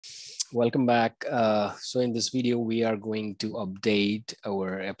Welcome back. So in this video, we are going to update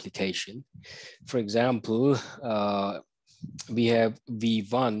our application. For example, we have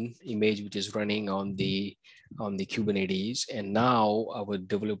V1 image, which is running on the Kubernetes. And now our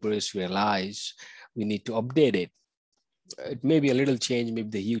developers realize we need to update it. It may be a little change, maybe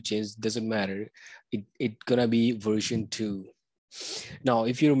the huge change, doesn't matter. It's gonna be version 2. Now,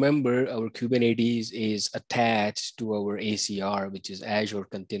 if you remember, our Kubernetes is attached to our ACR, which is Azure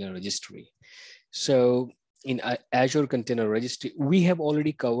Container Registry. So in Azure Container Registry, we have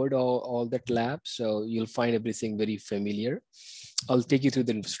already covered all that lab. So you'll find everything very familiar. I'll take you through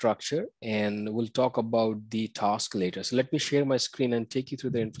the infrastructure and we'll talk about the task later. So let me share my screen and take you through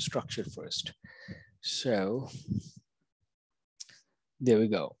the infrastructure first. So there we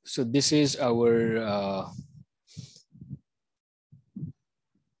go. So this is our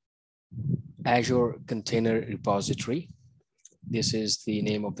Azure Container Repository. This is the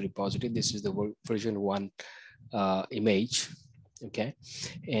name of the repository. This is the version 1 image, okay?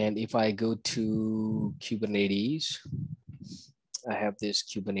 And if I go to Kubernetes, I have this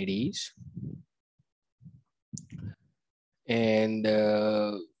Kubernetes. And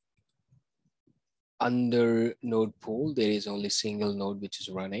under node pool, there is only single node which is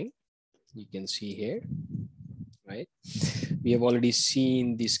running. You can see here, right? We have already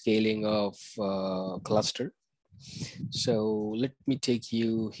seen the scaling of cluster. So let me take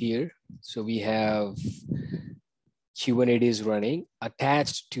you here. So we have Kubernetes running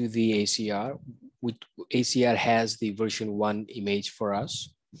attached to the ACR, which ACR has the version 1 image for us.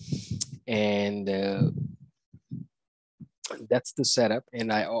 And that's the setup.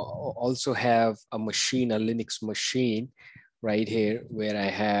 And I also have a machine, a Linux machine right here where I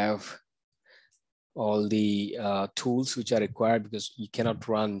have all the tools which are required because you cannot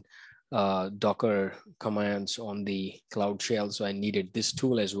run Docker commands on the Cloud Shell. So I needed this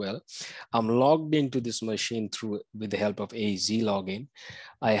tool as well. I'm logged into this machine with the help of AZ login.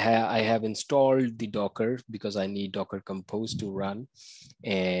 I have installed the Docker because I need Docker Compose to run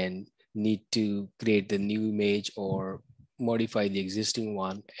and need to create the new image or modify the existing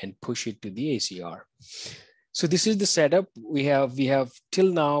one and push it to the ACR. So this is the setup we have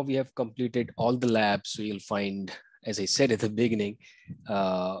till now. We have completed all the labs. So you'll find, as I said at the beginning,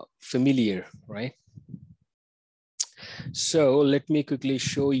 familiar, right? So let me quickly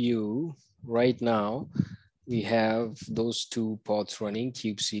show you right now. We have those 2 pods running,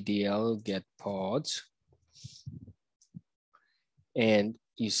 kubectl get pods. And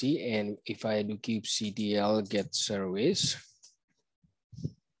you see, and if I do kubectl get service,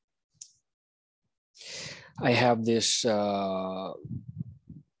 I have this, what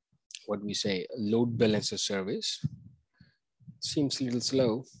we say, load balancer service. Seems a little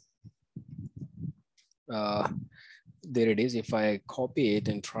slow. There it is. If I copy it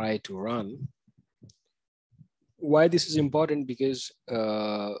and try to run, why this is important? Because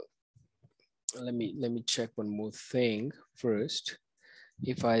let me check one more thing first.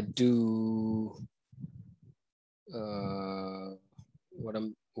 If I do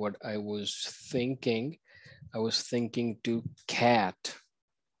what I was thinking to cat.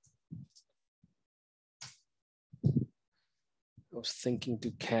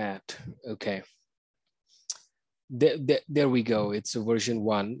 Okay. There we go. It's a version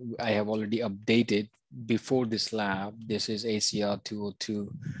 1. I have already updated before this lab. This is ACR 202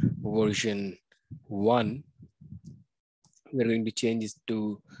 version 1. We're going to change this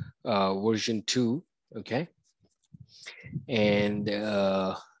to version 2. Okay. And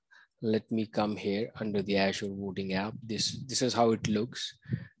let me come here under the Azure voting app. This is how it looks.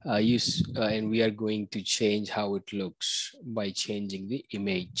 And we are going to change how it looks by changing the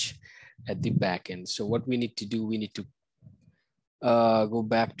image at the back end. So what we need to do, we need to go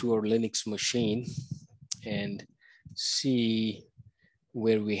back to our Linux machine and see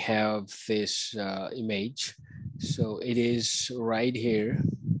where we have this image. So it is right here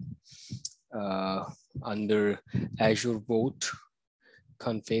under Azure vote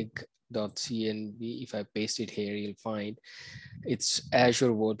config.cnv. If I paste it here, you'll find it's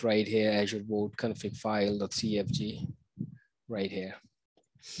Azure vote right here, Azure vote config file.cfg right here.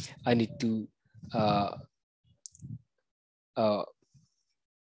 I need to,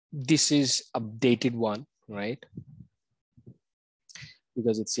 this is updated one, right?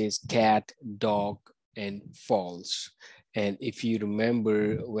 Because it says cat, dog, and false. And if you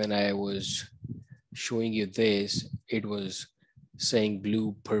remember when I was showing you this, it was saying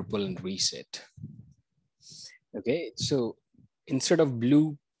blue, purple, and reset. Okay, so instead of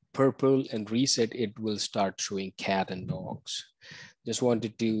blue, purple, and reset, it will start showing cat and dogs. Just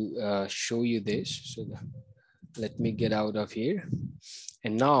wanted to show you this. So let me get out of here.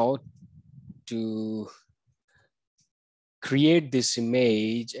 And now to create this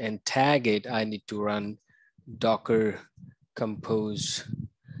image and tag it, I need to run Docker compose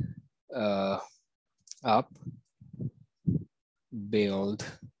up build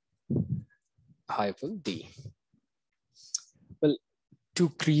 -d. Well, to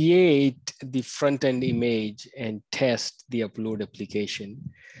create the front-end image and test the upload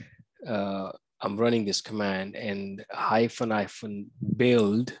application, I'm running this command, and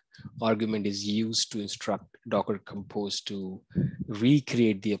 -build argument is used to instruct Docker compose to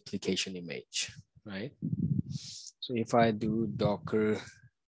recreate the application image, right? So if I do Docker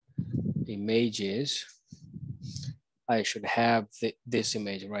images, I should have this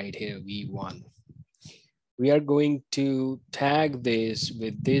image right here, v1. We are going to tag this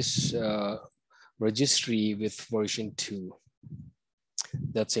with this registry with version 2.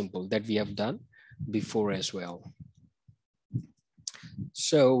 That's simple, that we have done before as well.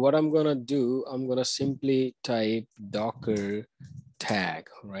 So what I'm gonna do, I'm gonna simply type Docker tag,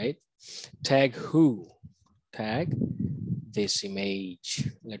 right? Tag who? Tag this image.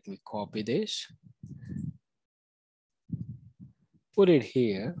 Let me copy this. Put it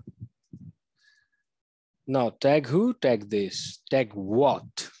here. Now tag who? Tag this. Tag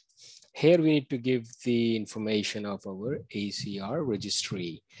what? Here we need to give the information of our ACR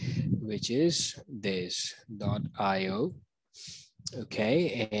registry, which is this .io.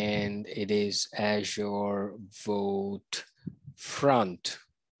 Okay, and it is Azure vote front,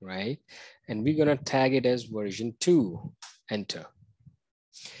 right? And we're gonna tag it as version 2, enter.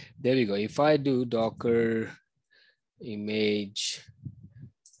 There we go. If I do Docker image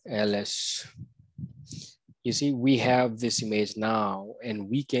ls, you see, we have this image now, and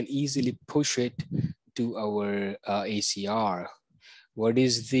we can easily push it to our ACR. What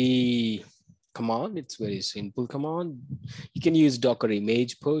is the command? It's very simple command. You can use Docker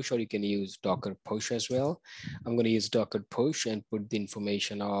image push, or you can use Docker push as well. I'm going to use Docker push and put the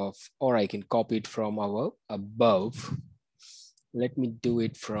information of, or I can copy it from our above. Let me do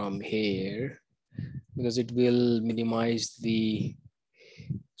it from here because it will minimize the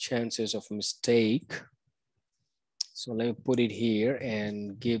chances of mistake. So let me put it here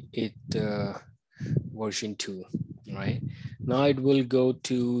and give it version 2, right? Now it will go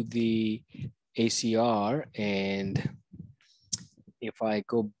to the ACR, and if I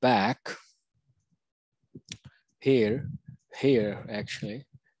go back here actually,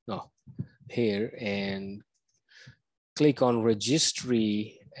 no, here, and click on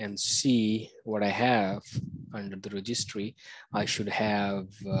registry and see what I have under the registry, I should have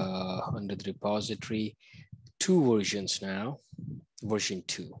under the repository 2 versions now, version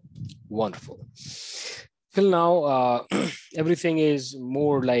 2. Wonderful. Till now, everything is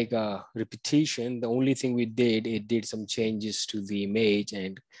more like a repetition. The only thing we did, it did some changes to the image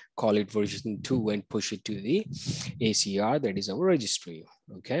and call it version 2 and push it to the ACR, that is our registry,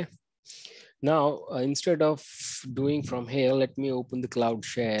 okay? Now, instead of doing from here, let me open the Cloud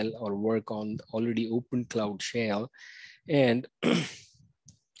Shell or work on already open Cloud Shell and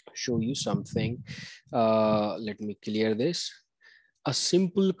show you something. Let me clear this. A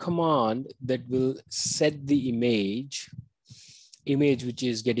simple command that will set the image which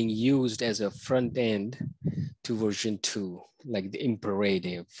is getting used as a front end to version 2, like the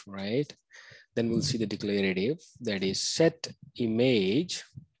imperative, right? Then we'll see the declarative, that is set image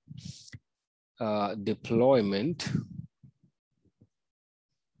deployment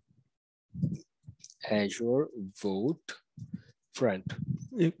Azure vote front.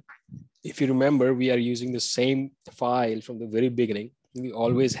 If you remember, we are using the same file from the very beginning. We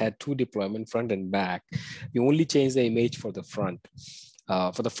always had 2 deployment, front and back. We only changed the image for the front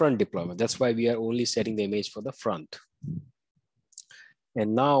deployment. That's why we are only setting the image for the front.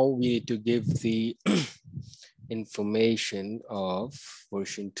 And now we need to give the information of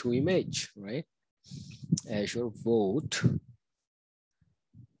version 2 image, right? Azure vote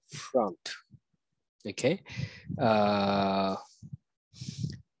front, okay?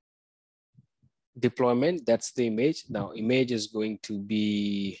 Deployment, that's the image. Now image is going to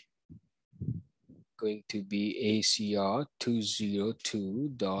be ACR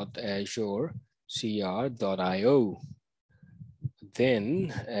 202.azure.cr.io.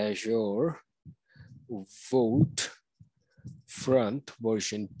 Then Azure vote front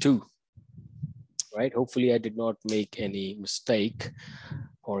version 2, right? Hopefully I did not make any mistake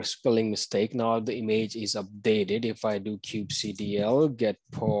or spelling mistake. Now the image is updated. If I do kubectl get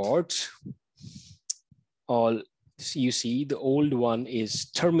port, all you see the old one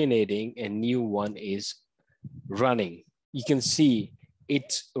is terminating and new one is running. You can see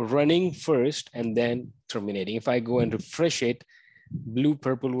it's running first and then terminating. If I go and refresh it, Blue,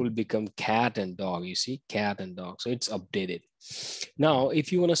 purple will become cat and dog. You see, cat and dog. So it's updated. Now,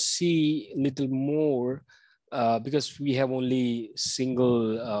 if you want to see a little more, because we have only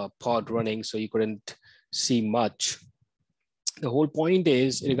single pod running, so you couldn't see much. The whole point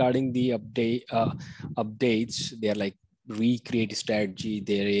is regarding the updates. They are like recreate strategy.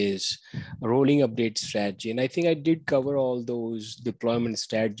 There is a rolling update strategy, and I think I did cover all those deployment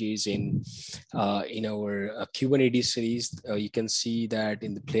strategies in our Kubernetes series. You can see that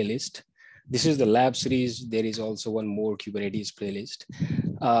in the playlist. This is the lab series. There is also one more Kubernetes playlist.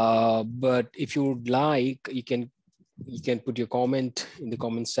 But if you would like, you can put your comment in the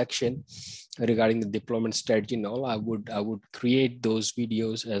comment section regarding the deployment strategy and all. I would create those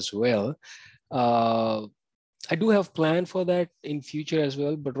videos as well. I do have plan for that in future as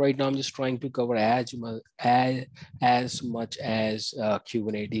well, but right now I'm just trying to cover as much as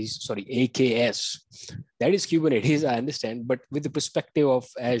Kubernetes, sorry, AKS. That is Kubernetes, I understand, but with the perspective of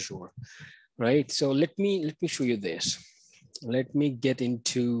Azure, right? So let me show you this. Let me get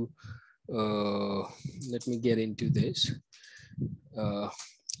into this.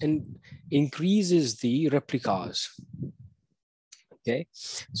 And increases the replicas. Okay,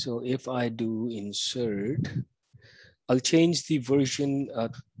 so if I do insert, I'll change the version.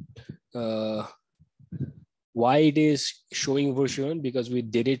 Why it is showing version? Because we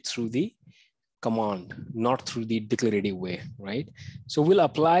did it through the command, not through the declarative way, right? So we'll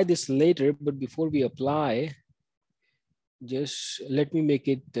apply this later, but before we apply, just let me make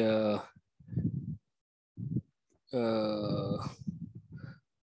it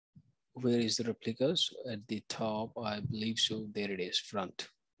where is the replicas? At the top, I believe so. There it is, front.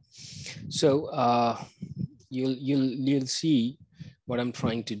 So you'll see what I'm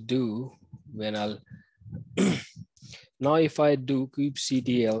trying to do when I'll now if I do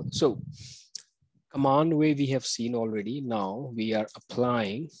kubectl. So command way we have seen already. Now we are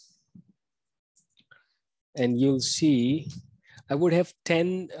applying, and you'll see I would have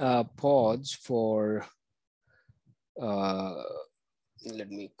 10 pods for.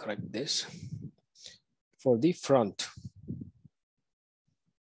 Let me correct this for the front.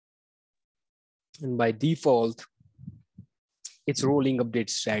 And by default, it's rolling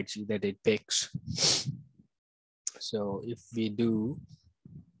update strategy that it picks. So if we do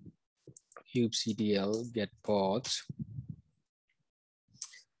kubectl get pods,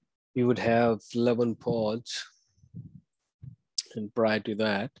 we would have 11 pods. And prior to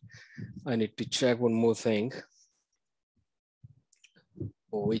that, I need to check one more thing,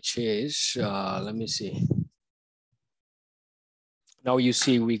 which is, let me see. Now you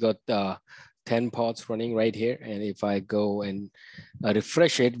see we got 10 pods running right here. And if I go and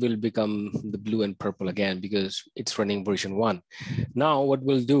refresh it, will become the blue and purple again because it's running version 1. Now what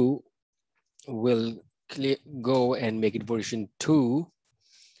we'll do, we'll go and make it version 2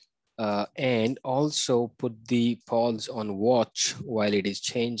 and also put the pods on watch while it is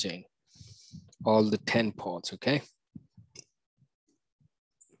changing. All the 10 pods, okay?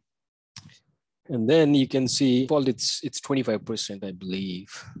 And then you can see, well, it's 25%, I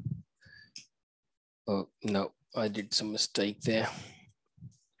believe. Oh, no, I did some mistake there.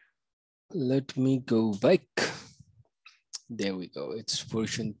 Let me go back. There we go, it's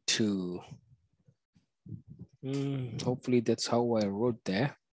version 2. Hopefully that's how I wrote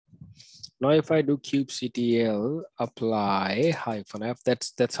there. Now if I do kubectl apply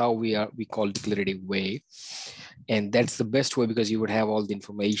 -f, that's how we call declarative way. And that's the best way because you would have all the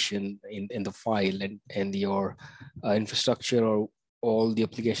information in the file and your infrastructure or all the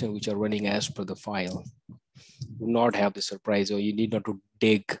applications which are running as per the file. Do not have the surprise, or you need not to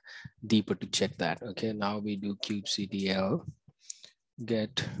dig deeper to check that. Okay, now we do kubectl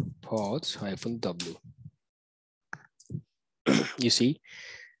get pods -w. You see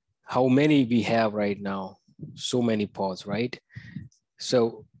how many we have right now? So many pods, right?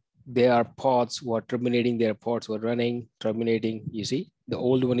 So there are pods who are terminating, their pods were running, terminating. You see, the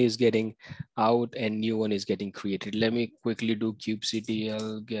old one is getting out and new one is getting created. Let me quickly do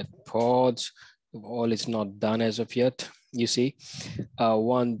kubectl get pods. All is not done as of yet. You see,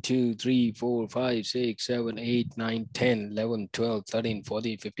 1, 2, 3, 4, 5, 6, 7, 8, 9, 10, 11, 12, 13,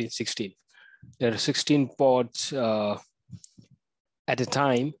 14, 15, 16. There are 16 pods at a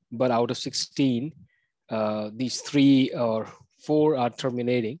time, but out of 16, these 3 or 4 are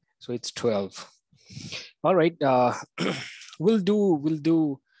terminating, so it's 12. All right, we'll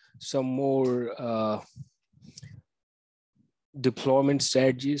do some more deployment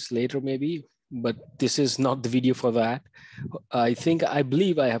strategies later maybe, but this is not the video for that. I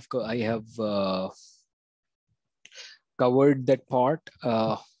believe I have covered that part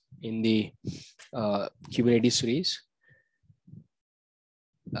in the Kubernetes series.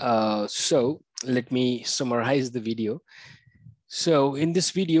 So let me summarize the video. So in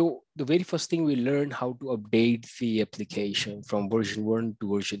this video, the very first thing we learned how to update the application from version 1 to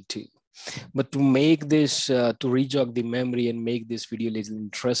version 2. But to make this, to rejog the memory and make this video a little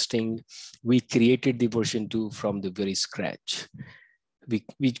interesting, we created the version 2 from the very scratch.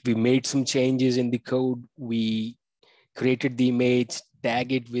 We made some changes in the code. We created the image,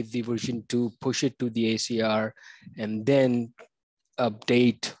 tag it with the version 2, push it to the ACR, and then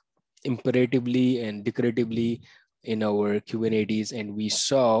update imperatively and declaratively in our Kubernetes, and we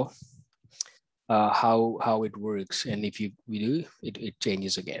saw how it works. And if we do, it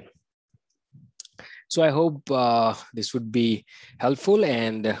changes again. So I hope this would be helpful,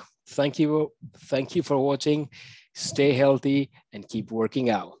 and thank you for watching. Stay healthy and keep working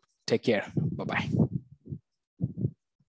out. Take care. Bye-bye.